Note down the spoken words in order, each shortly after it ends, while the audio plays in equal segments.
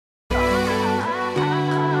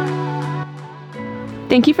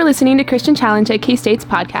Thank you for listening to Christian Challenge at K-State's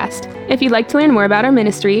podcast. If you'd like to learn more about our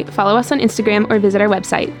ministry, follow us on Instagram or visit our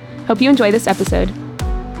website. Hope you enjoy this episode.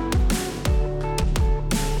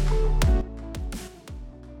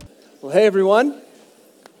 Well, hey everyone.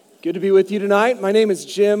 Good to be with you tonight. My name is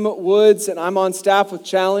Jim Woods, and I'm on staff with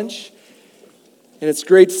Challenge. And it's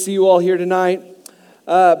great to see you all here tonight.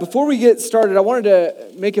 Before we get started, I wanted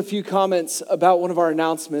to make a few comments about one of our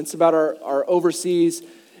announcements, about our overseas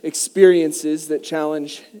experiences that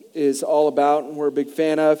Challenge is all about and we're a big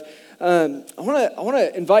fan of. I want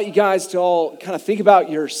to invite you guys to all kind of think about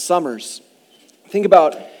your summers. Think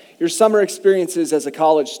about your summer experiences as a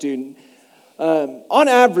college student. On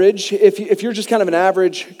average, if you're just kind of an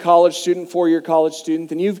average college student, four-year college student,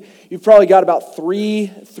 then you've probably got about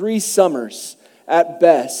three summers at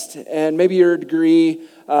best, and maybe your degree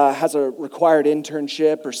has a required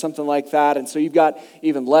internship or something like that, and so you've got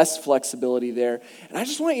even less flexibility there. And I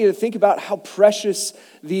just want you to think about how precious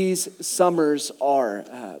these summers are.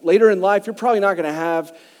 Later in life, you're probably not going to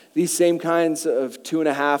have these same kinds of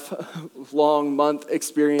 2.5 long month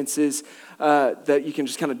experiences that you can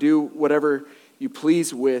just kind of do whatever you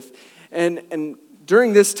please with. And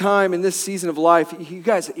during this time, in this season of life, you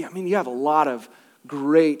guys, you have a lot of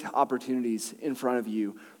great opportunities in front of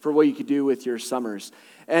you for what you could do with your summers.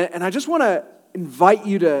 And I just want to invite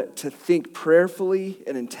you to think prayerfully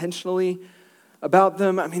and intentionally about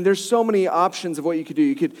them. I mean, there's so many options of what you could do.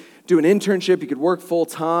 You could do an internship, you could work full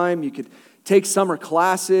time, you could take summer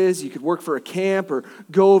classes, you could work for a camp or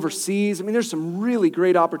go overseas. I mean, there's some really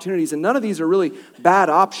great opportunities, and none of these are really bad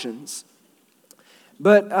options.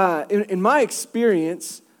 But in my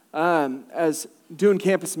experience as doing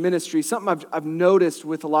campus ministry, something I've noticed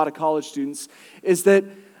with a lot of college students is that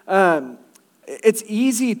it's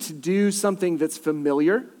easy to do something that's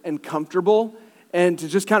familiar and comfortable and to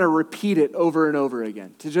just kind of repeat it over and over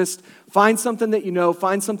again. To just find something that you know,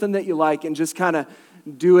 find something that you like, and just kind of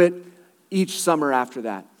do it each summer after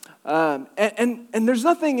that. And there's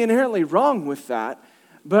nothing inherently wrong with that,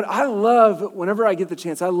 but I love, whenever I get the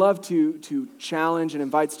chance, I love to challenge and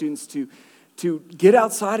invite students to get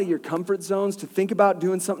outside of your comfort zones, to think about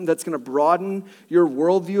doing something that's going to broaden your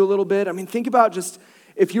worldview a little bit. I mean, think about just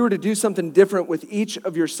if you were to do something different with each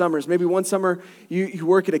of your summers. Maybe one summer you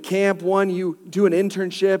work at a camp, one you do an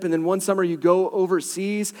internship, and then one summer you go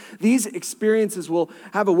overseas. These experiences will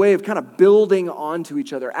have a way of kind of building onto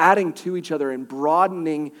each other, adding to each other, and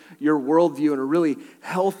broadening your worldview in a really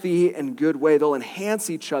healthy and good way. They'll enhance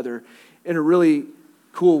each other in a really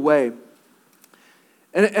cool way.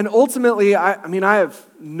 And ultimately, I have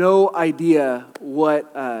no idea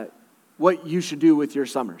what you should do with your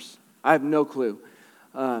summers. I have no clue.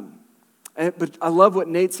 But I love what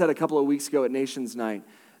Nate said a couple of weeks ago at Nations Night,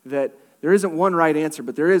 that there isn't one right answer,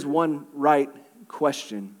 but there is one right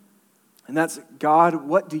question. And that's, God,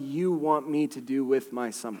 what do you want me to do with my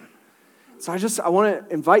summer? So I want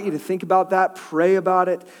to invite you to think about that, pray about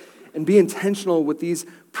it, and be intentional with these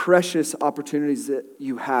precious opportunities that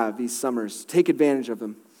you have, these summers. Take advantage of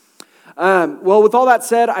them. Well, with all that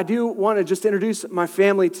said, I do want to just introduce my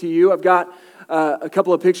family to you. I've got a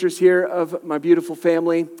couple of pictures here of my beautiful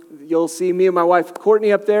family. You'll see me and my wife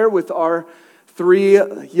Courtney up there with our 3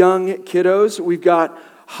 young kiddos. We've got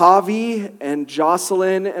Javi and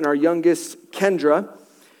Jocelyn and our youngest Kendra.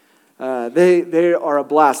 They are a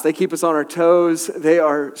blast. They keep us on our toes. They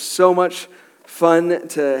are so much fun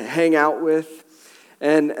to hang out with.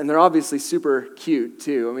 And they're obviously super cute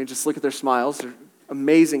too. I mean, just look at their smiles. They're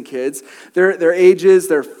amazing kids. Their ages,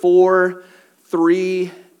 they're 4,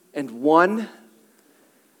 3, and 1.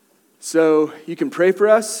 So you can pray for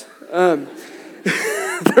us.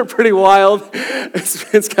 They're pretty wild.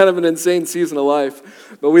 It's kind of an insane season of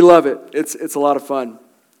life, but we love it. It's a lot of fun.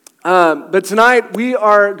 But tonight we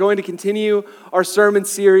are going to continue our sermon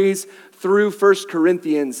series through 1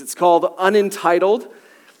 Corinthians. It's called Unentitled,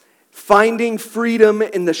 Finding Freedom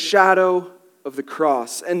in the Shadow of the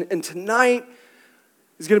Cross. And tonight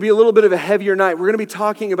is going to be a little bit of a heavier night. We're going to be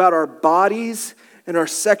talking about our bodies and our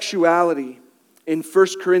sexuality in 1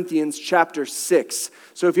 Corinthians chapter 6.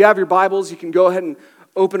 So if you have your Bibles, you can go ahead and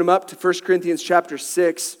open them up to 1 Corinthians chapter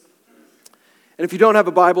 6. And if you don't have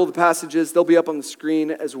a Bible, the passages, they'll be up on the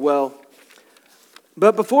screen as well.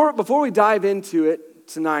 But before we dive into it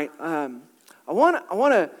tonight, I want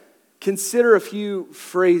to consider a few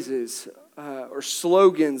phrases or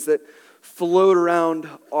slogans that float around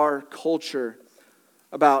our culture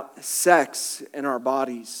about sex and our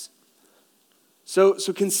bodies. So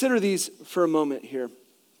consider these for a moment here.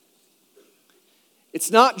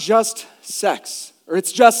 It's not just sex, or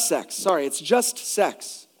it's just sex. Sorry, it's just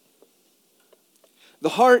sex. The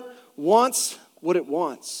heart wants what it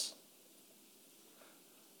wants.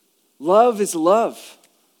 Love is love.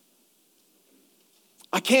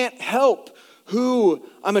 I can't help who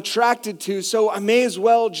I'm attracted to, so I may as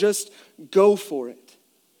well just go for it.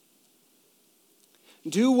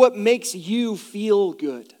 Do what makes you feel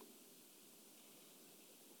good.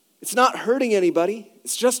 It's not hurting anybody.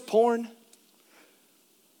 It's just porn.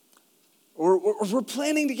 Or we're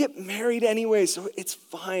planning to get married anyway, so it's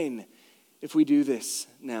fine if we do this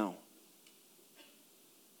now.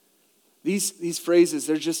 These phrases,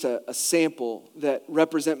 they're just a sample that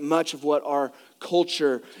represent much of what our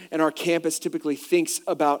culture and our campus typically thinks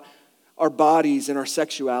about our bodies and our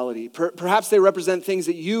sexuality. Perhaps they represent things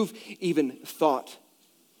that you've even thought.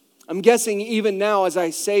 I'm guessing even now as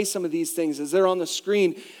I say some of these things, as they're on the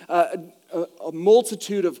screen, a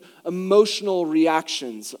multitude of emotional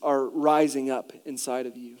reactions are rising up inside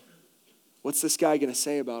of you. What's this guy going to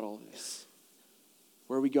say about all this?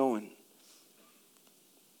 Where are we going?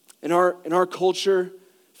 In our culture,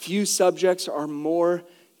 few subjects are more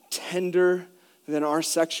tender than our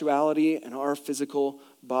sexuality and our physical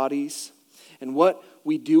bodies, and what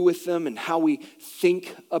we do with them and how we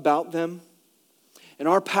think about them. And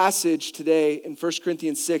our passage today in 1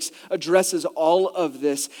 Corinthians 6 addresses all of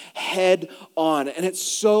this head on. And it's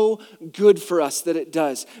so good for us that it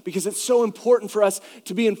does, because it's so important for us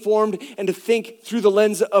to be informed and to think through the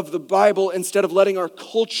lens of the Bible instead of letting our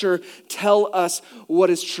culture tell us what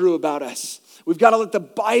is true about us. We've got to let the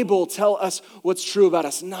Bible tell us what's true about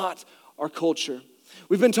us, not our culture.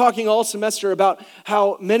 We've been talking all semester about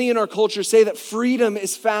how many in our culture say that freedom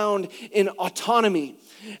is found in autonomy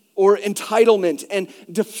or entitlement and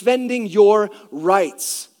defending your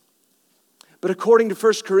rights. But according to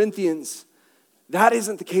 1 Corinthians, that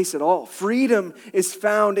isn't the case at all. Freedom is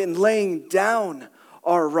found in laying down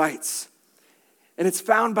our rights. And it's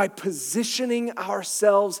found by positioning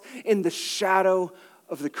ourselves in the shadow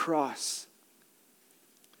of the cross.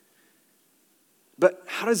 But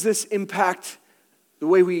how does this impact the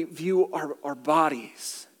way we view our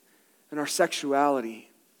bodies and our sexuality?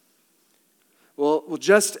 Well,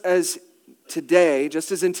 just as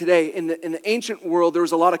in today, in the ancient world, there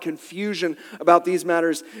was a lot of confusion about these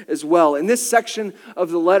matters as well. In this section of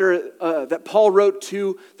the letter that Paul wrote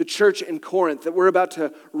to the church in Corinth that we're about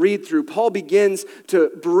to read through, Paul begins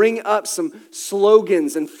to bring up some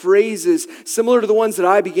slogans and phrases similar to the ones that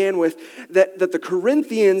I began with, that the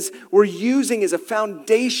Corinthians were using as a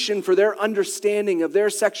foundation for their understanding of their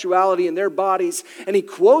sexuality and their bodies. And he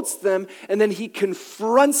quotes them, and then he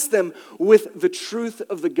confronts them with the truth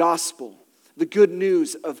of the gospel. The good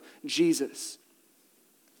news of Jesus.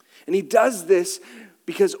 And he does this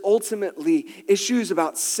because ultimately issues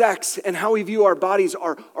about sex and how we view our bodies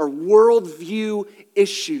are worldview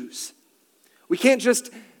issues. We can't just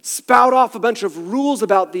spout off a bunch of rules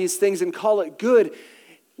about these things and call it good.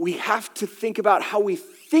 We have to think about how we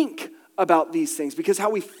think about these things, because how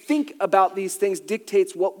we think about these things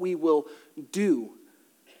dictates what we will do.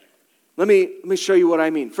 Let me show you what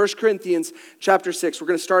I mean. 1 Corinthians chapter 6, we're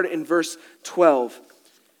going to start in verse 12.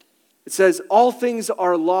 It says, "All things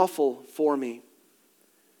are lawful for me,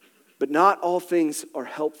 but not all things are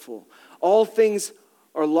helpful. All things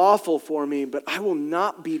are lawful for me, but I will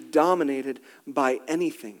not be dominated by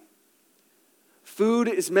anything. Food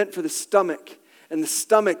is meant for the stomach, and the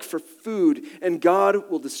stomach for food, and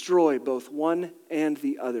God will destroy both one and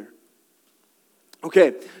the other."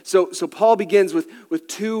 Okay, so Paul begins with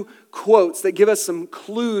two quotes that give us some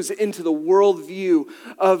clues into the worldview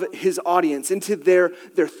of his audience, into their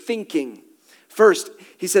thinking. First,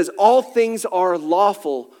 he says, "All things are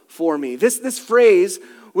lawful for me." This phrase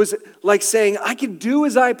was like saying, I can do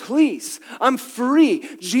as I please. I'm free.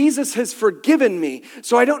 Jesus has forgiven me,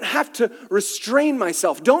 so I don't have to restrain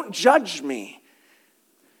myself. Don't judge me.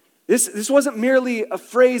 This wasn't merely a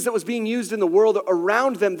phrase that was being used in the world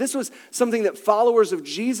around them. This was something that followers of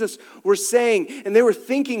Jesus were saying, and they were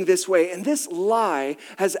thinking this way. And this lie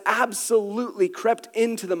has absolutely crept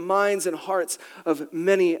into the minds and hearts of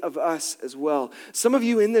many of us as well. Some of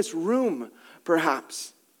you in this room,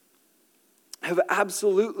 perhaps, have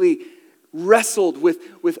absolutely wrestled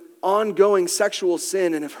with ongoing sexual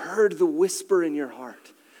sin and have heard the whisper in your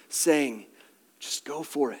heart saying, just go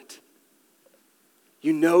for it.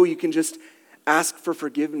 You know you can just ask for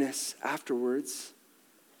forgiveness afterwards.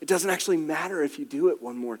 It doesn't actually matter if you do it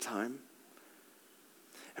one more time.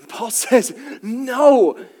 And Paul says,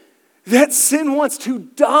 no, that sin wants to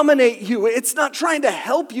dominate you. It's not trying to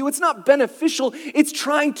help you. It's not beneficial. It's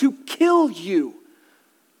trying to kill you.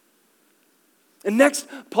 And next,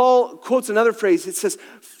 Paul quotes another phrase. It says,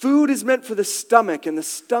 food is meant for the stomach and the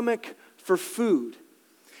stomach for food.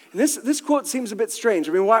 And this quote seems a bit strange.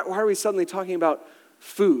 I mean, why are we suddenly talking about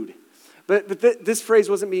food? But this phrase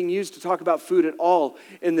wasn't being used to talk about food at all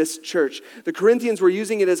in this church. The Corinthians were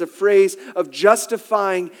using it as a phrase of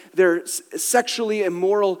justifying their sexually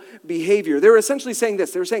immoral behavior. They were essentially saying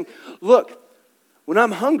this. They were saying, look, when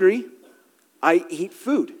I'm hungry, I eat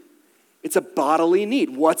food. It's a bodily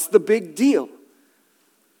need. What's the big deal?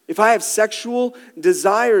 If I have sexual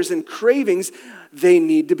desires and cravings, they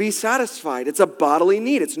need to be satisfied. It's a bodily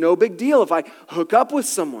need. It's no big deal if I hook up with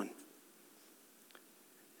someone.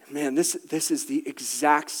 Man, this is the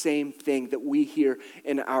exact same thing that we hear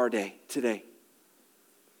in our day today.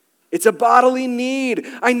 It's a bodily need.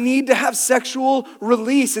 I need to have sexual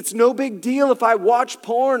release. It's no big deal if I watch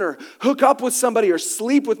porn or hook up with somebody or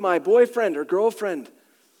sleep with my boyfriend or girlfriend.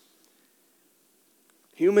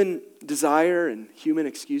 Human desire and human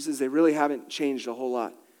excuses, they really haven't changed a whole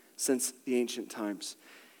lot since the ancient times.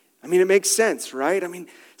 I mean, it makes sense, right? I mean,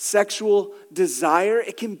 sexual desire,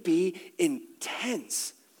 it can be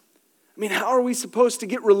intense. I mean, how are we supposed to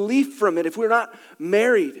get relief from it if we're not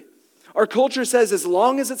married? Our culture says as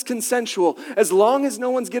long as it's consensual, as long as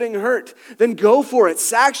no one's getting hurt, then go for it.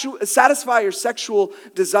 Satisfy your sexual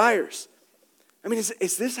desires. I mean,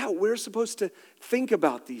 is this how we're supposed to think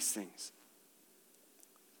about these things?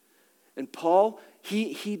 And Paul,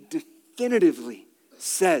 he definitively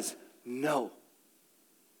says no.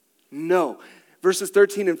 No. Verses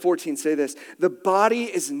 13 and 14 say this: the body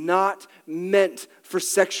is not meant for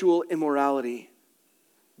sexual immorality,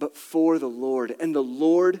 but for the Lord, and the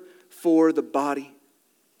Lord for the body.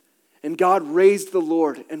 And God raised the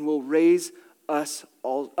Lord and will raise us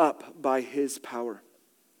all up by his power.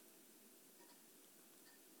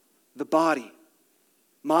 The body,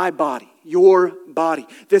 my body, your body,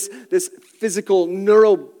 this physical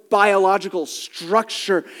neurobiological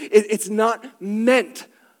structure, it's not meant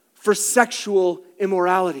for sexual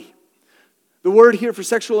immorality. The word here for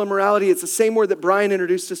sexual immorality, it's the same word that Brian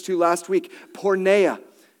introduced us to last week, porneia.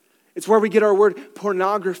 It's where we get our word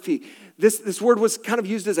pornography. This word was kind of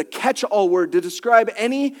used as a catch-all word to describe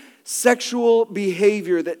any sexual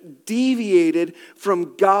behavior that deviated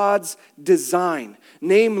from God's design,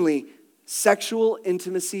 namely sexual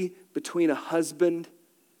intimacy between a husband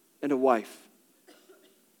and a wife.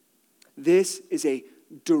 This is a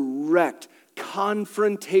direct,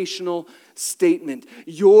 confrontational statement.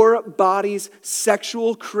 Your body's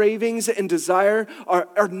sexual cravings and desire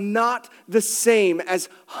are not the same as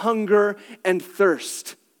hunger and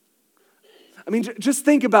thirst. I mean, just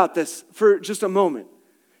think about this for just a moment.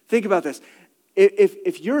 Think about this.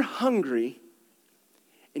 If you're hungry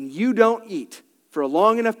and you don't eat for a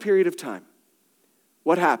long enough period of time,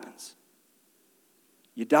 what happens?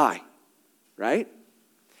 You die, right?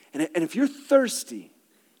 And if you're thirsty,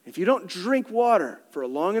 if you don't drink water for a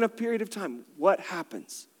long enough period of time, what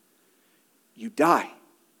happens? You die.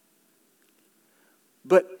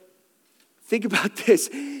 But think about this.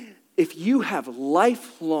 If you have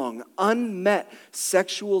lifelong, unmet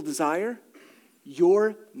sexual desire,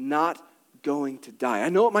 you're not going to die. I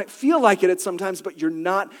know it might feel like it at sometimes, but you're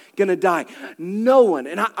not going to die. No one,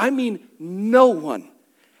 and I mean no one,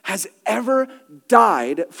 has ever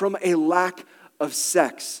died from a lack of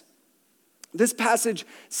sex. This passage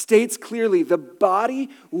states clearly the body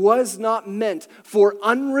was not meant for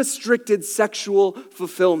unrestricted sexual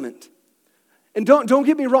fulfillment. And don't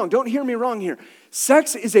get me wrong, don't hear me wrong here.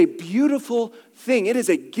 Sex is a beautiful thing. It is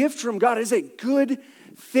a gift from God. It is a good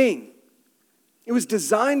thing. It was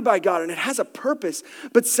designed by God and it has a purpose.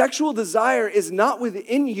 But sexual desire is not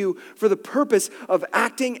within you for the purpose of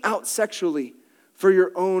acting out sexually for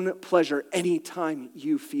your own pleasure anytime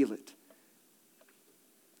you feel it.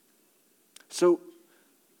 So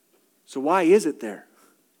why is it there?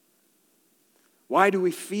 Why do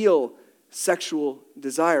we feel sexual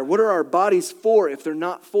desire? What are our bodies for if they're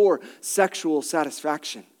not for sexual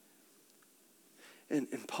satisfaction? And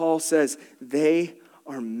Paul says they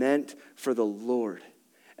are meant for the Lord,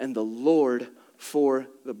 and the Lord for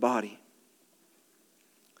the body.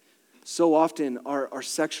 So often our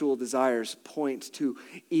sexual desires point to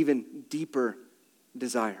even deeper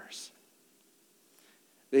desires.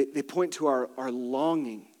 They point to our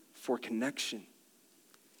longing for connection,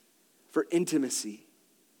 for intimacy,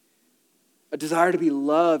 a desire to be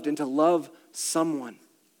loved and to love someone.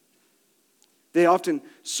 They often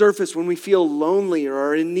surface when we feel lonely or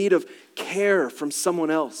are in need of care from someone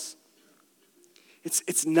else.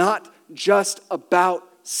 It's not just about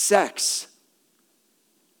sex.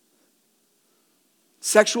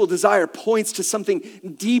 Sexual desire points to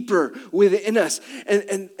something deeper within us.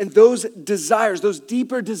 And those desires, those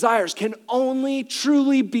deeper desires can only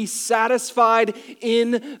truly be satisfied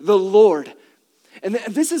in the Lord. And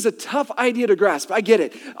this is a tough idea to grasp. I get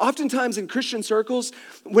it. Oftentimes in Christian circles,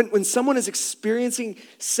 when someone is experiencing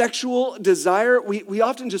sexual desire, we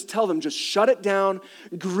often just tell them, just shut it down,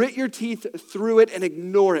 grit your teeth through it, and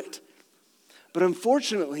ignore it. But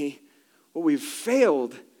unfortunately, what we've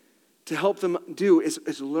failed to help them do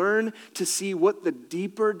is learn to see what the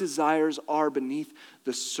deeper desires are beneath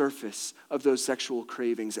the surface of those sexual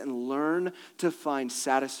cravings and learn to find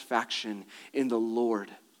satisfaction in the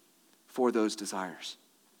Lord for those desires.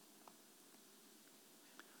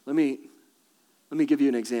 Let me give you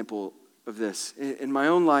an example of this. In my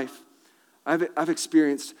own life, I've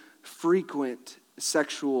experienced frequent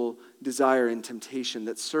sexual desire and temptation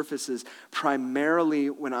that surfaces primarily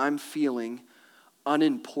when I'm feeling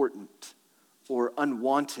unimportant or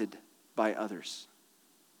unwanted by others.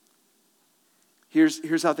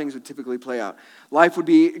 Here's how things would typically play out. Life would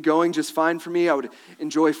be going just fine for me. I would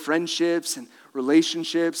enjoy friendships and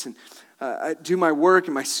relationships and I'd do my work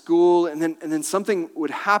and my school, and then something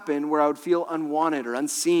would happen where I would feel unwanted or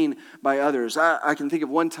unseen by others. I can think of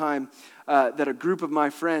one time that a group of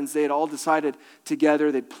my friends, they had all decided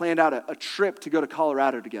together, they'd planned out a trip to go to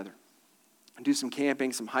Colorado together and do some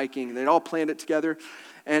camping, some hiking. They'd all planned it together,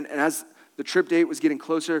 and as the trip date was getting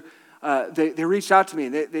closer, they reached out to me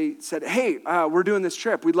and they said, "Hey, we're doing this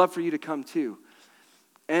trip. We'd love for you to come too."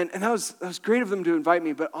 And that was great of them to invite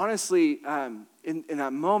me, but honestly, in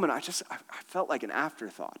that moment, I felt like an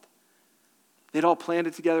afterthought. They'd all planned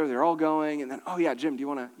it together. They're all going, and then, "Oh yeah, Jim, do you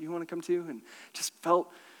want to come too?" And just felt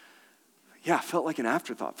like an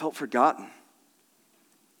afterthought. Felt forgotten.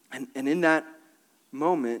 And in that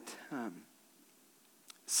moment,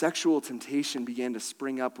 sexual temptation began to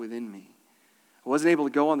spring up within me. I wasn't able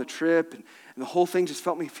to go on the trip, and the whole thing just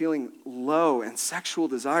felt me feeling low, and sexual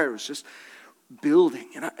desire was just building,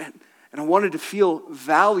 and I wanted to feel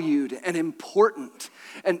valued and important,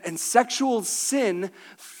 and sexual sin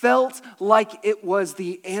felt like it was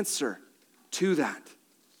the answer to that.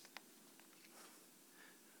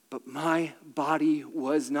 But my body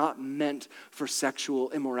was not meant for sexual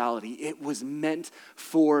immorality. It was meant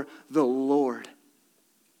for the Lord.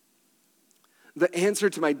 The answer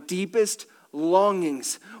to my deepest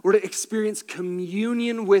longings were to experience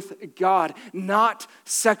communion with God, not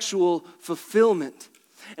sexual fulfillment.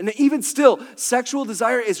 And even still, sexual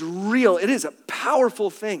desire is real. It is a powerful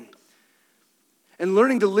thing. And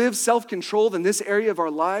learning to live self-controlled in this area of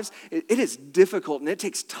our lives, it is difficult, and it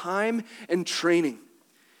takes time and training.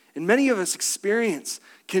 And many of us experience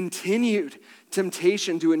continued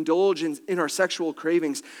temptation to indulge in our sexual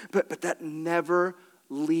cravings, but that never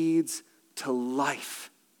leads to life.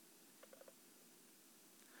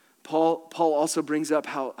 Paul also brings up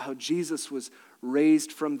how Jesus was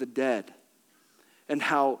raised from the dead and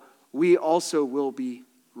how we also will be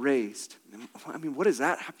raised. I mean, what does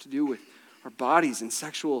that have to do with our bodies and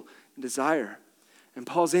sexual desire? And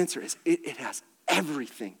Paul's answer is it has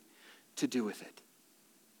everything to do with it.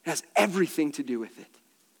 It has everything to do with it.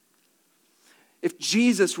 If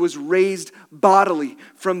Jesus was raised bodily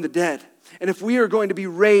from the dead, and if we are going to be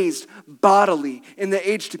raised bodily in the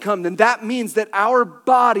age to come, then that means that our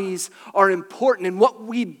bodies are important. And what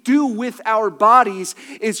we do with our bodies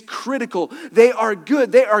is critical. They are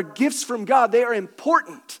good. They are gifts from God. They are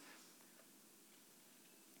important.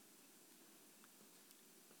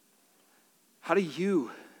 How do you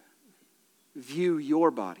view your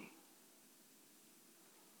body?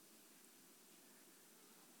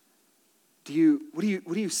 What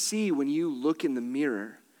do you see when you look in the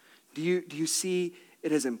mirror? Do you see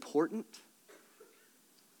it as important?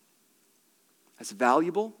 As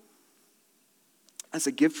valuable? As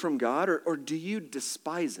a gift from God? Or do you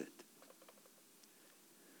despise it?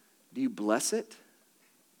 Do you bless it?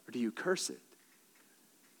 Or do you curse it?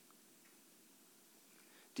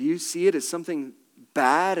 Do you see it as something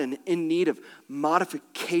bad and in need of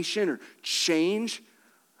modification or change?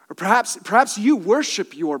 Or perhaps you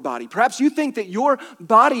worship your body. Perhaps you think that your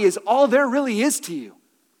body is all there really is to you.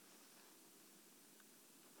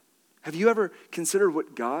 Have you ever considered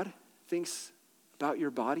what God thinks about your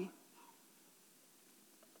body?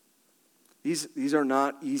 These are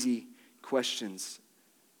not easy questions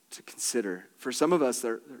to consider. For some of us,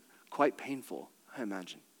 they're quite painful, I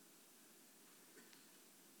imagine.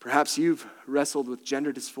 Perhaps you've wrestled with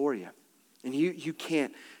gender dysphoria, and you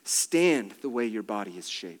can't stand the way your body is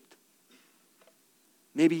shaped.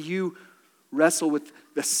 Maybe you wrestle with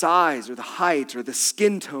the size or the height or the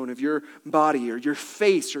skin tone of your body or your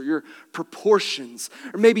face or your proportions.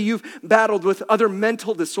 Or maybe you've battled with other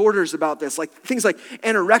mental disorders about this, like things like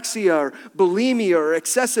anorexia or bulimia or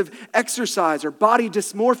excessive exercise or body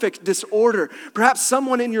dysmorphic disorder. Perhaps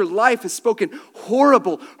someone in your life has spoken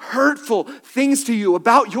horrible, hurtful things to you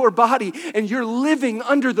about your body, and you're living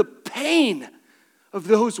under the pain of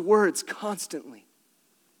those words constantly.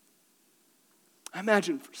 I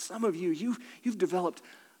imagine for some of you, you've developed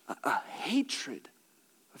a hatred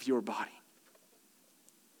of your body.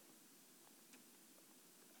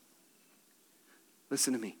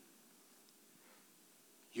 Listen to me.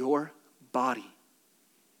 Your body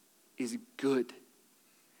is good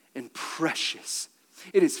and precious.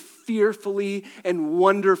 It is fearfully and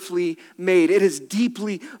wonderfully made. It is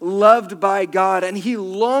deeply loved by God, and He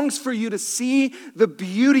longs for you to see the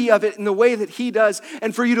beauty of it in the way that He does,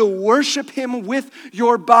 and for you to worship Him with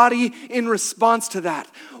your body in response to that.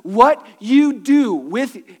 What you do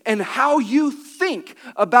with and how you think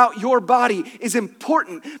about your body is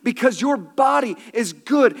important, because your body is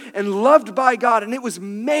good and loved by God, and it was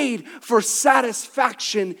made for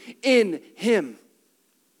satisfaction in Him.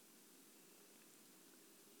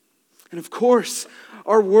 And of course,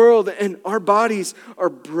 our world and our bodies are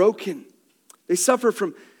broken. They suffer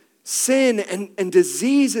from sin and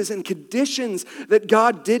diseases and conditions that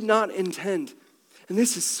God did not intend. And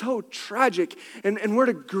this is so tragic. And we're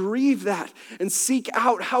to grieve that and seek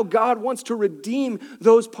out how God wants to redeem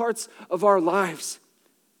those parts of our lives.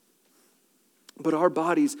 But our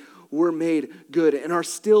bodies were made good and are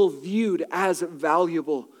still viewed as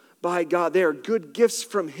valuable by God. They are good gifts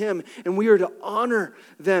from Him, and we are to honor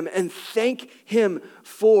them and thank Him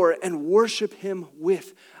for and worship Him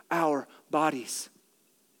with our bodies.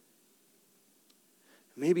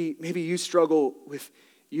 Maybe you struggle with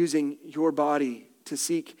using your body to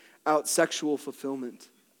seek out sexual fulfillment.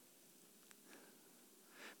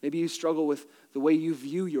 Maybe you struggle with the way you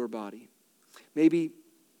view your body.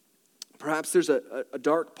 Perhaps there's a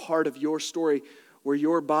dark part of your story where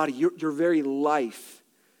your body, your very life,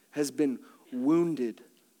 has been wounded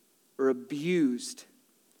or abused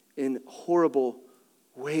in horrible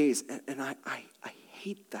ways. And I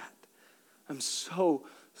hate that. I'm so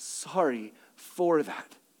sorry for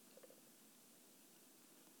that.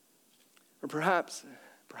 Or perhaps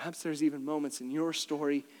there's even moments in your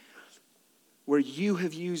story where you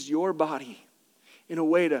have used your body in a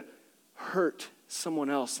way to hurt someone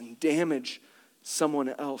else and damage someone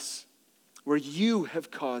else, where you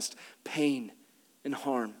have caused pain and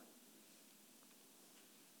harm.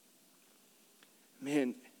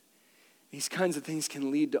 Man, these kinds of things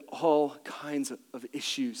can lead to all kinds of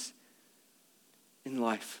issues in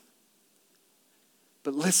life.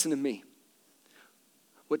 But listen to me.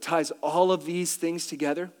 What ties all of these things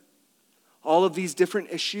together, all of these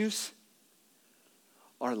different issues,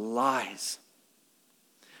 are lies.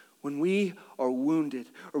 When we are wounded,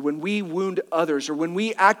 or when we wound others, or when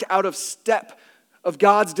we act out of step of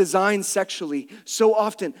God's design sexually, so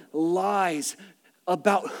often lies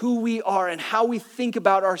about who we are and how we think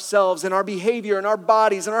about ourselves and our behavior and our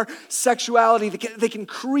bodies and our sexuality, they can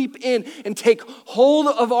creep in and take hold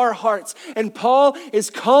of our hearts. And Paul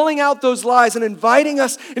is calling out those lies and inviting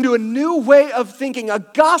us into a new way of thinking, a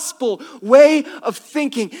gospel way of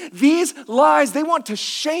thinking. These lies, they want to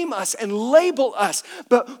shame us and label us.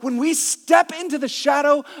 But when we step into the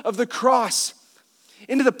shadow of the cross,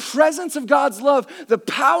 into the presence of God's love, the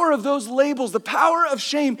power of those labels, the power of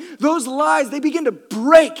shame, those lies, they begin to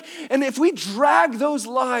break. And if we drag those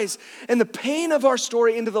lies and the pain of our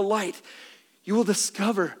story into the light, you will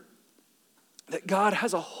discover that God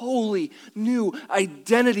has a wholly new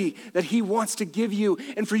identity that He wants to give you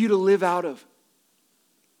and for you to live out of.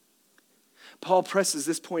 Paul presses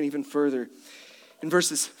this point even further. In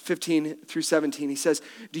verses 15 through 17, he says,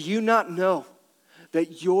 "Do you not know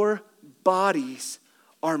that your bodies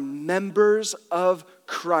are members of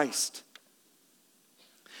Christ?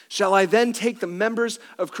 Shall I then take the members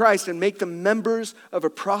of Christ and make them members of a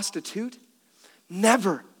prostitute?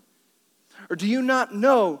 Never. Or do you not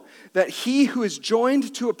know that he who is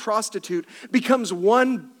joined to a prostitute becomes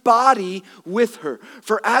one body with her?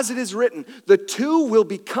 For as it is written, the two will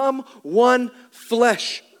become one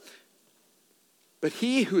flesh. But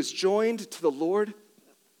he who is joined to the Lord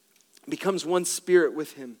becomes one spirit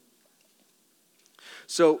with Him."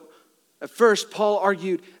 So, at first, Paul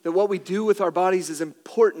argued that what we do with our bodies is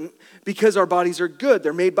important because our bodies are good.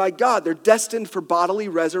 They're made by God. They're destined for bodily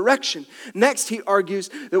resurrection. Next, he argues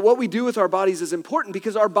that what we do with our bodies is important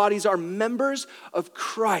because our bodies are members of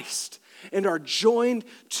Christ. and are joined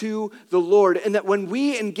to the Lord. And that when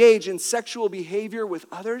we engage in sexual behavior with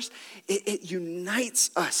others, it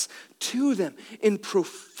unites us to them in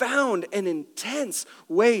profound and intense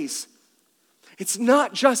ways. It's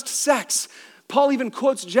not just sex. Paul even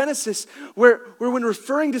quotes Genesis, where when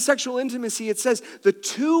referring to sexual intimacy, it says, the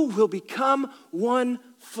two will become one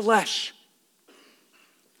flesh.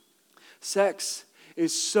 Sex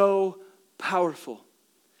is so powerful.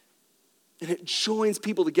 And it joins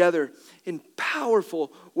people together in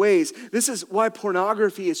powerful ways. This is why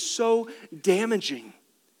pornography is so damaging.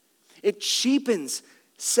 It cheapens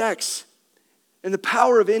sex and the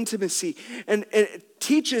power of intimacy. And it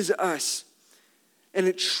teaches us and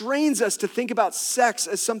it trains us to think about sex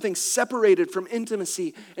as something separated from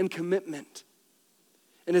intimacy and commitment.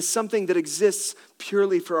 And as something that exists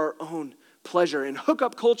purely for our own pleasure. And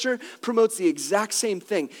hookup culture promotes the exact same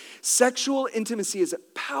thing. Sexual intimacy is a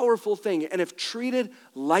powerful thing, and if treated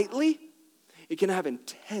lightly, it can have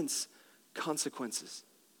intense consequences.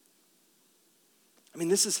 I mean,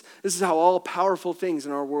 this is how all powerful things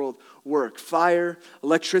in our world work. Fire,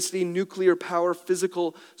 electricity, nuclear power,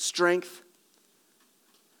 physical strength.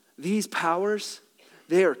 These powers,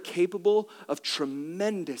 they are capable of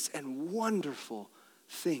tremendous and wonderful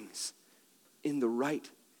things in the right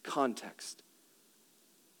context.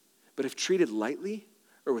 But if treated lightly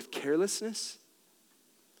or with carelessness,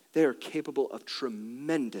 they are capable of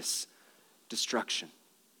tremendous destruction.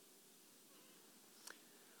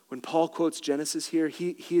 When Paul quotes Genesis here,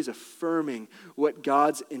 he is affirming what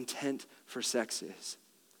God's intent for sex is.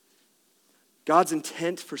 God's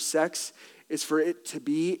intent for sex is for it to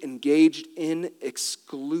be engaged in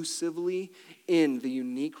exclusively in the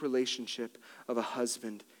unique relationship of a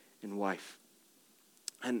husband and wife.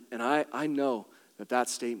 And I know that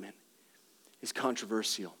statement is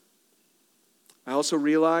controversial. I also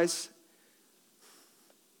realize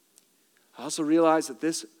that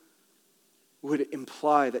this would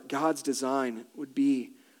imply that God's design would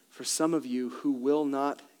be for some of you who will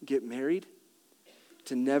not get married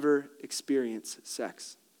to never experience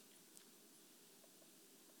sex.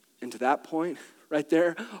 And to that point, right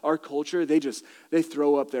there, our culture, they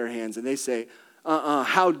throw up their hands and they say,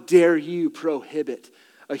 how dare you prohibit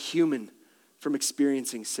a human from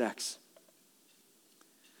experiencing sex?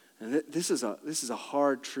 And this is a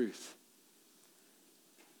hard truth.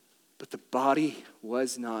 But the body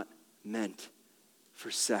was not meant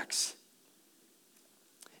for sex.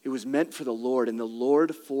 It was meant for the Lord, and the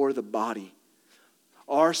Lord for the body.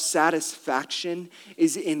 Our satisfaction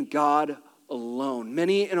is in God alone.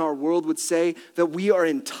 Many in our world would say that we are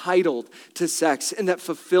entitled to sex and that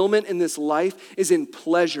fulfillment in this life is in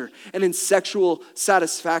pleasure and in sexual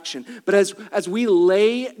satisfaction. But as we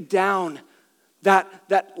lay down as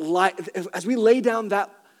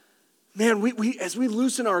we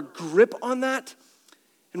loosen our grip on that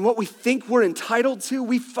and what we think we're entitled to,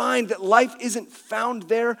 we find that life isn't found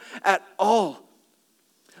there at all.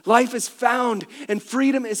 Life is found and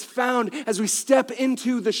freedom is found as we step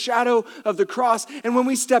into the shadow of the cross. And when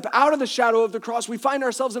we step out of the shadow of the cross, we find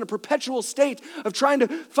ourselves in a perpetual state of trying to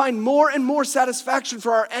find more and more satisfaction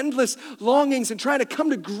for our endless longings and trying to come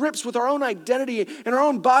to grips with our own identity and our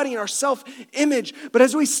own body and our self-image. But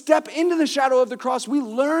as we step into the shadow of the cross, we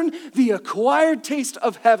learn the acquired taste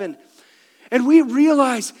of heaven. And we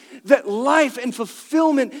realize that life and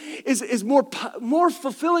fulfillment is more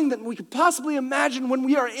fulfilling than we could possibly imagine when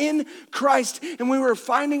we are in Christ and when we're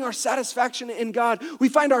finding our satisfaction in God. We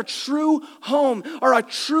find our true home, our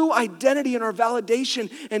true identity and our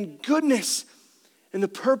validation and goodness and the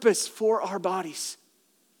purpose for our bodies.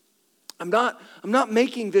 I'm not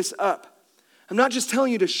making this up. I'm not just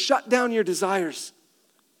telling you to shut down your desires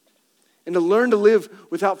and to learn to live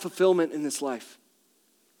without fulfillment in this life.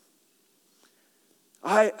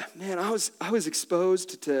 I was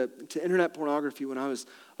exposed to internet pornography when I was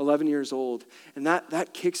 11 years old, and that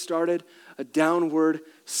kick-started a downward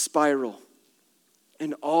spiral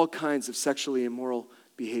in all kinds of sexually immoral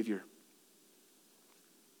behavior.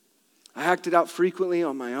 I acted out frequently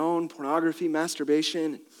on my own, pornography,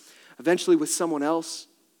 masturbation, eventually with someone else.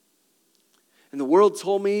 And the world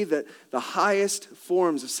told me that the highest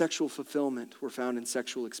forms of sexual fulfillment were found in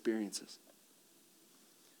sexual experiences.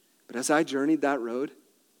 But as I journeyed that road,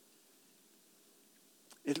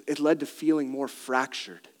 it led to feeling more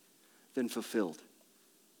fractured than fulfilled.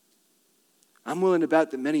 I'm willing to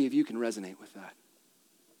bet that many of you can resonate with that.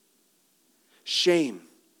 Shame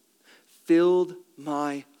filled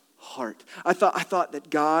my heart. I thought that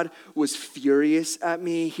God was furious at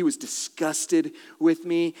me. He was disgusted with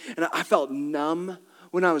me. And I felt numb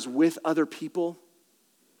when I was with other people.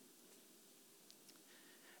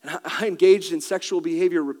 And I engaged in sexual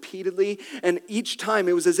behavior repeatedly, and each time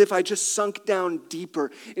it was as if I just sunk down deeper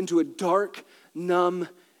into a dark, numb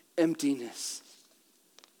emptiness.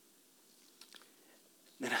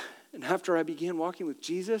 And after I began walking with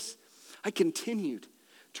Jesus, I continued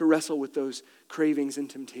to wrestle with those cravings and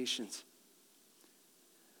temptations.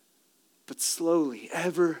 But slowly,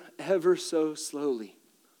 ever so slowly,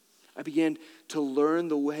 I began to learn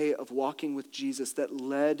the way of walking with Jesus that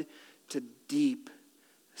led to deep,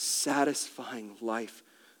 satisfying life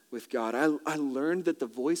with God. I learned that the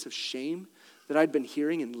voice of shame that I'd been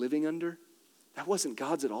hearing and living under, that wasn't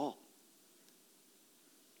God's at all.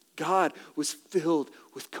 God was filled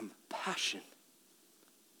with compassion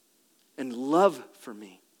and love for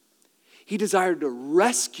me. He desired to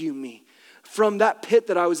rescue me from that pit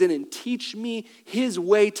that I was in and teach me his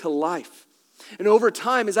way to life. And over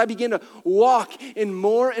time, as I began to walk in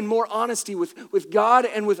more and more honesty with God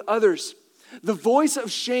and with others, the voice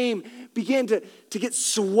of shame began to get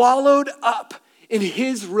swallowed up in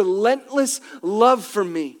his relentless love for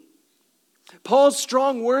me. Paul's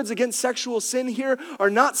strong words against sexual sin here are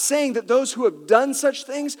not saying that those who have done such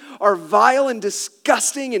things are vile and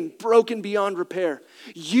disgusting and broken beyond repair.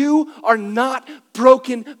 You are not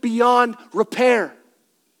broken beyond repair.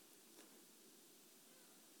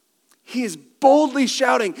 He is boldly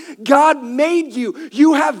shouting, God made you.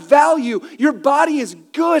 You have value. Your body is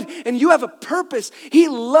good and you have a purpose. He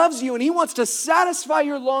loves you and he wants to satisfy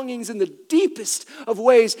your longings in the deepest of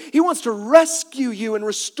ways. He wants to rescue you and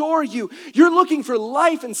restore you. You're looking for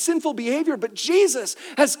life and sinful behavior, but Jesus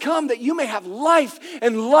has come that you may have life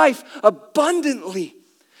and life abundantly.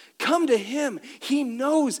 Come to him. He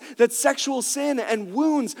knows that sexual sin and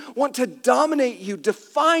wounds want to dominate you,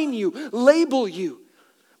 define you, label you.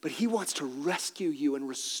 But he wants to rescue you and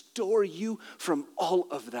restore you from all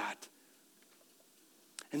of that.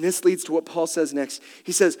 And this leads to what Paul says next.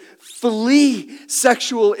 He says, flee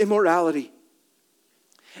sexual immorality.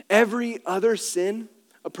 Every other sin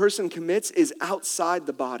a person commits is outside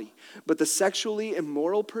the body, but the sexually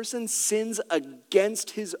immoral person sins against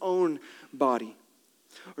his own body.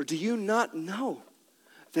 Or do you not know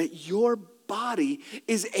that your body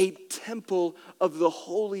is a temple of the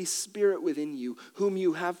Holy Spirit within you, whom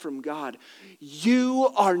you have from God?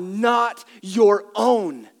 You are not your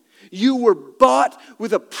own. You were bought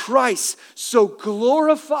with a price, so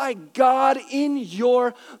glorify God in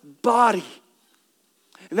your body.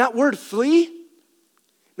 And that word flee,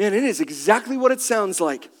 man, it is exactly what it sounds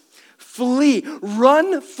like. Flee,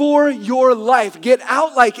 run for your life. Get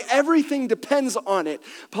out like everything depends on it.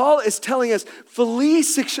 Paul is telling us, flee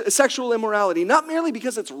sexual immorality, not merely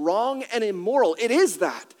because it's wrong and immoral. It is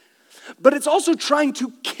that. But it's also trying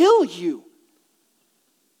to kill you.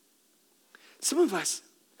 Some of us,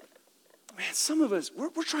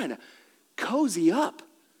 we're trying to cozy up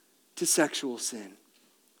to sexual sin.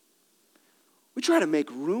 We try to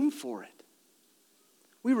make room for it.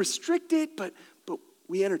 We restrict it, but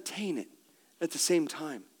we entertain it at the same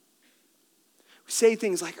time. We say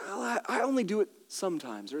things like, oh, I only do it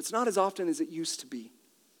sometimes, or it's not as often as it used to be.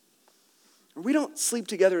 Or we don't sleep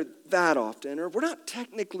together that often, or we're not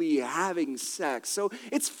technically having sex, so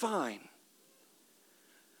it's fine.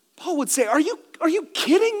 Paul would say, are you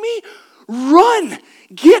kidding me? Run,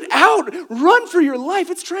 get out, run for your life.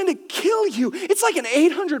 It's trying to kill you. It's like an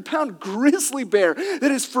 800-pound grizzly bear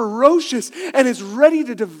that is ferocious and is ready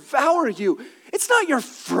to devour you. It's not your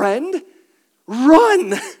friend.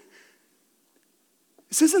 Run.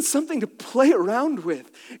 This isn't something to play around with.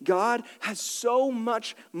 God has so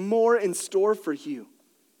much more in store for you.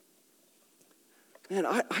 Man,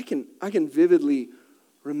 I can vividly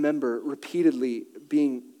remember repeatedly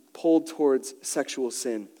being pulled towards sexual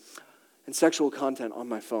sin and sexual content on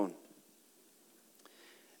my phone.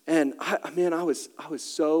 And I was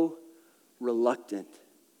so reluctant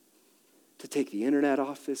to take the internet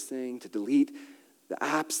off this thing, to delete the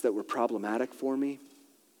apps that were problematic for me.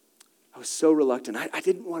 I was so reluctant. I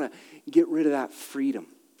didn't want to get rid of that freedom.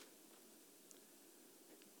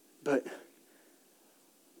 But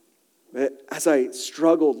as I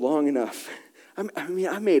struggled long enough,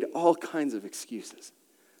 I made all kinds of excuses.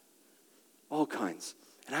 All kinds.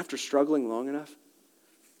 And after struggling long enough,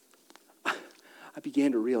 I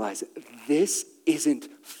began to realize this isn't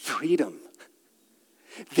freedom.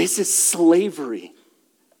 This is slavery.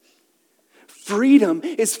 Freedom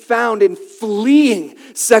is found in fleeing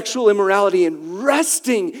sexual immorality and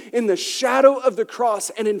resting in the shadow of the cross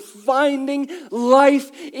and in finding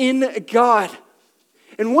life in God.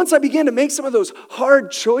 And once I began to make some of those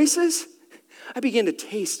hard choices, I began to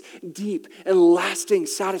taste deep and lasting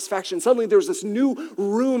satisfaction. Suddenly there was this new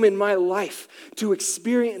room in my life to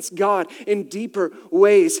experience God in deeper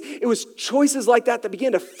ways. It was choices like that that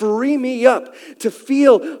began to free me up to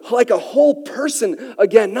feel like a whole person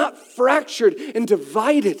again, not fractured and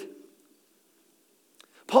divided.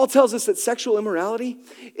 Paul tells us that sexual immorality,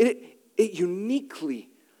 it uniquely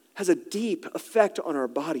has a deep effect on our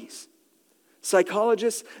bodies.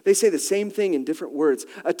 Psychologists, they say the same thing in different words.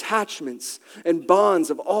 Attachments and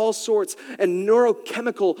bonds of all sorts and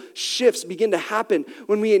neurochemical shifts begin to happen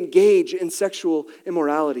when we engage in sexual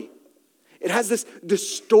immorality. It has this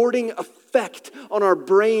distorting effect on our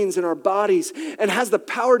brains and our bodies and has the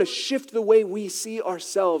power to shift the way we see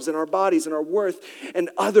ourselves and our bodies and our worth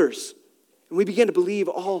and others. And we begin to believe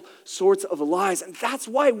all sorts of lies. And that's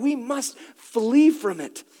why we must flee from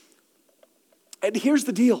it. And here's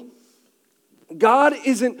the deal. God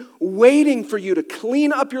isn't waiting for you to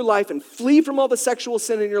clean up your life and flee from all the sexual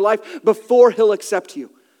sin in your life before he'll accept you.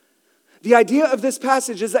 The idea of this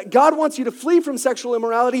passage is that God wants you to flee from sexual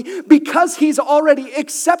immorality because he's already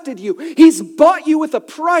accepted you. He's bought you with a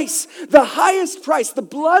price, the highest price, the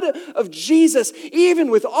blood of Jesus, even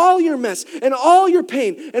with all your mess and all your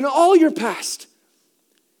pain and all your past.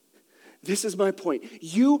 This is my point.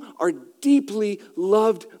 You are deeply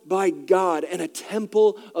loved by God and a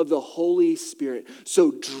temple of the Holy Spirit.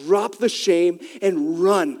 So drop the shame and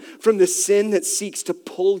run from the sin that seeks to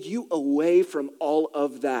pull you away from all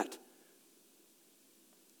of that.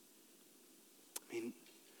 I mean,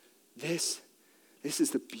 this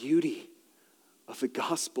is the beauty of the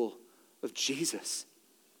gospel of Jesus.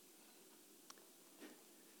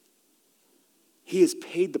 He has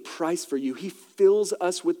paid the price for you. He fills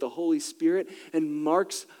us with the Holy Spirit and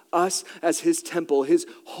marks us as his temple, his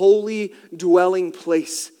holy dwelling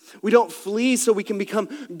place. We don't flee so we can become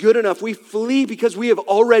good enough. We flee because we have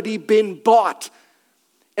already been bought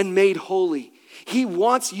and made holy. He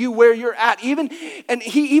wants you where you're at, and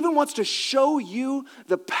he even wants to show you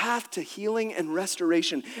the path to healing and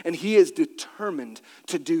restoration, and he is determined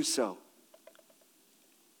to do so.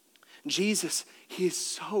 Jesus, he is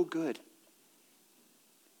so good.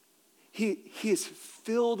 He is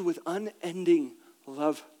filled with unending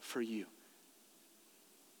love for you.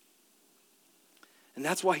 And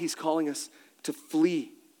that's why he's calling us to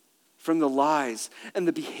flee from the lies and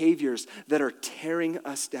the behaviors that are tearing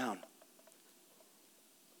us down.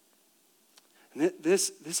 And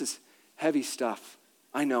this is heavy stuff,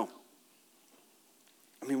 I know.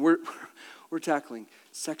 I mean, we're tackling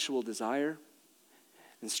sexual desire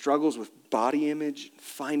and struggles with body image,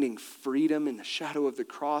 finding freedom in the shadow of the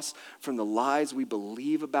cross from the lies we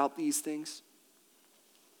believe about these things.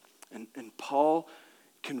 And Paul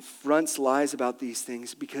confronts lies about these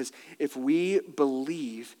things because if we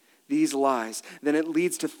believe these lies, then it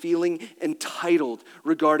leads to feeling entitled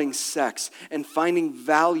regarding sex and finding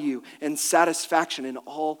value and satisfaction in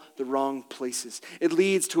all the wrong places. It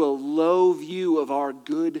leads to a low view of our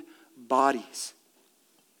good bodies.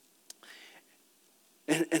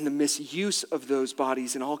 And the misuse of those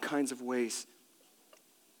bodies in all kinds of ways.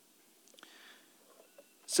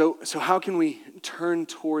 So how can we turn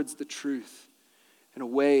towards the truth and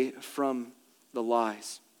away from the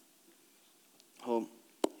lies? Well,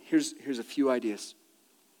 here's a few ideas.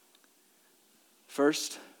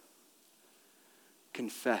 First,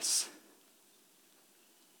 confess.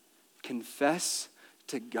 Confess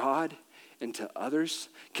to God and to others.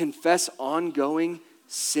 Confess ongoing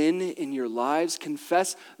sin in your lives.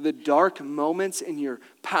 Confess the dark moments in your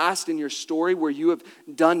past, in your story, where you have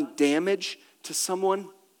done damage to someone.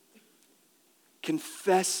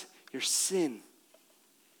 Confess your sin.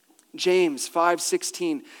 James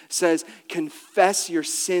 5:16 says, confess your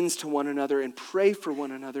sins to one another and pray for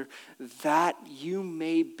one another that you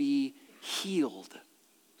may be healed.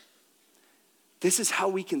 This is how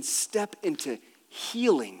we can step into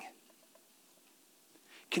healing.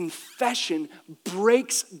 Confession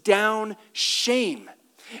breaks down shame.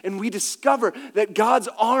 And we discover that God's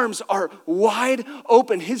arms are wide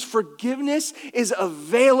open. His forgiveness is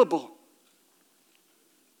available.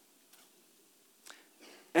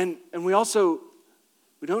 And we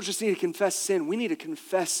don't just need to confess sin, we need to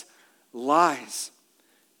confess lies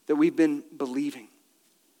that we've been believing.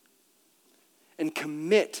 And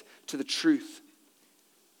commit to the truth.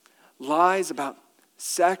 Lies about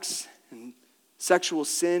sex and sexual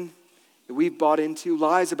sin that we've bought into,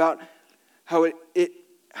 lies about how it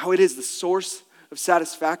is the source of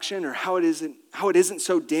satisfaction, or how it isn't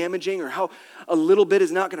so damaging, or how a little bit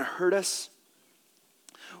is not going to hurt us.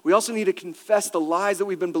 We also need to confess the lies that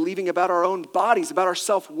we've been believing about our own bodies, about our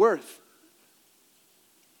self-worth.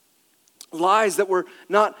 lies that we're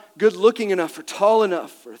not good looking enough or tall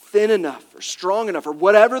enough or thin enough or strong enough or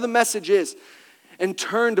whatever the message is, and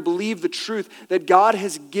turn to believe the truth that God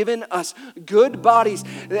has given us good bodies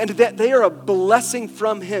and that they are a blessing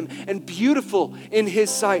from him and beautiful in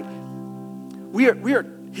his sight. We are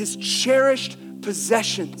his cherished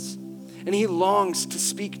possessions, and he longs to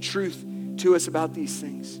speak truth to us about these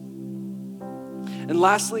things. And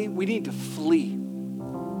lastly, we need to flee.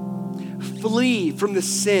 Flee from the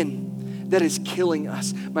sin that is killing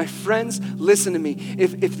us. My friends, listen to me.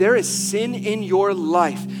 If there is sin in your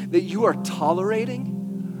life that you are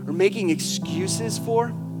tolerating or making excuses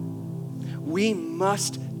for, we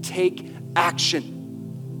must take action.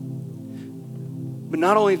 But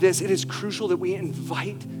not only this, it is crucial that we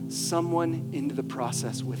invite someone into the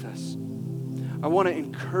process with us. I want to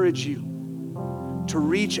encourage you to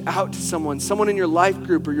reach out to someone in your life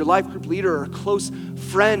group or your life group leader or a close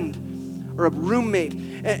friend or a roommate,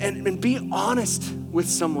 and be honest with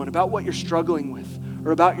someone about what you're struggling with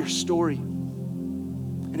or about your story,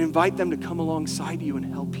 and invite them to come alongside you and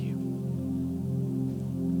help you.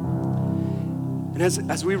 And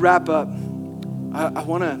as we wrap up, I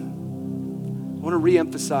want to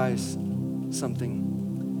reemphasize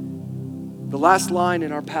something. The last line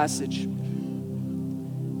in our passage,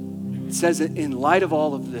 it says, in light of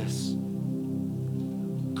all of this,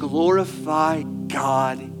 glorify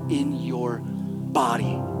God in your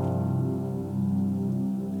body.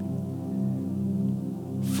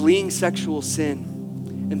 Fleeing sexual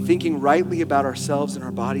sin and thinking rightly about ourselves and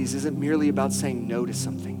our bodies isn't merely about saying no to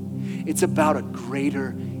something. It's about a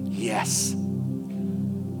greater yes.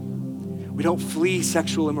 We don't flee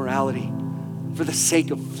sexual immorality for the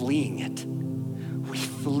sake of fleeing it. We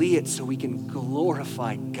flee it so we can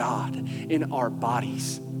glorify God in our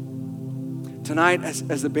bodies. Tonight,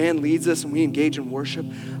 as the band leads us and we engage in worship,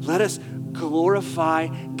 let us glorify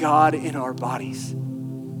God in our bodies.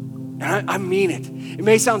 And I mean it. It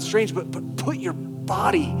may sound strange, but put your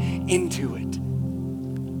body into it.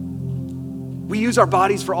 We use our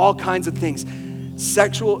bodies for all kinds of things.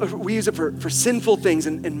 We use it for sinful things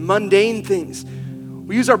and mundane things.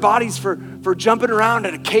 We use our bodies for jumping around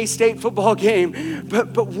at a K-State football game.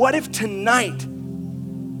 But what if tonight,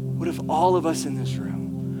 what if all of us in this room,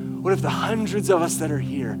 what if the hundreds of us that are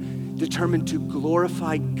here determined to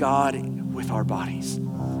glorify God with our bodies?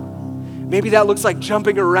 Maybe that looks like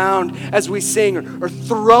jumping around as we sing, or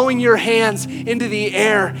throwing your hands into the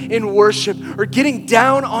air in worship, or getting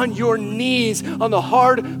down on your knees on the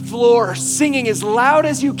hard floor, or singing as loud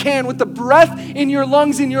as you can with the breath in your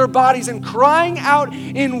lungs, in your bodies, and crying out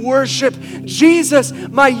in worship. Jesus,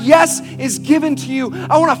 my yes is given to you.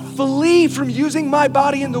 I want to flee from using my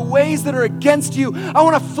body in the ways that are against you. I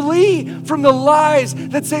want to flee from the lies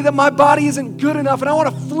that say that my body isn't good enough, and I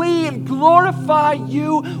want to flee and glorify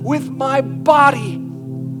you with my body.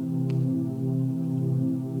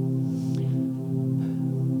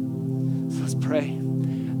 So let's pray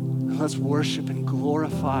and let's worship and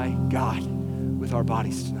glorify God with our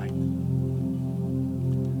bodies tonight.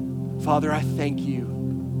 Father, I thank you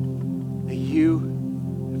that you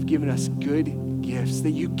have given us good gifts,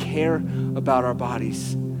 that you care about our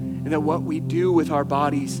bodies, and that what we do with our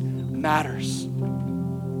bodies matters.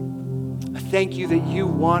 I thank you that you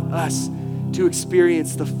want us to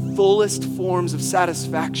experience the fullest forms of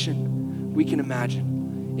satisfaction we can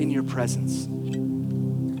imagine in your presence.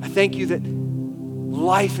 I thank you that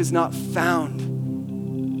life is not found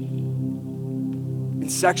in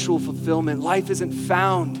sexual fulfillment. Life isn't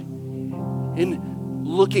found in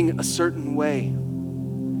looking a certain way.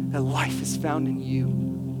 That life is found in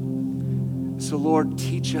you. So Lord,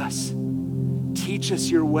 teach us. Teach us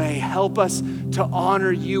your way. Help us to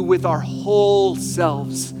honor you with our whole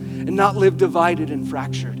selves and not live divided and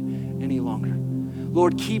fractured any longer.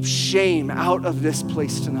 Lord, keep shame out of this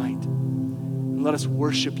place tonight and let us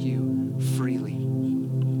worship you freely.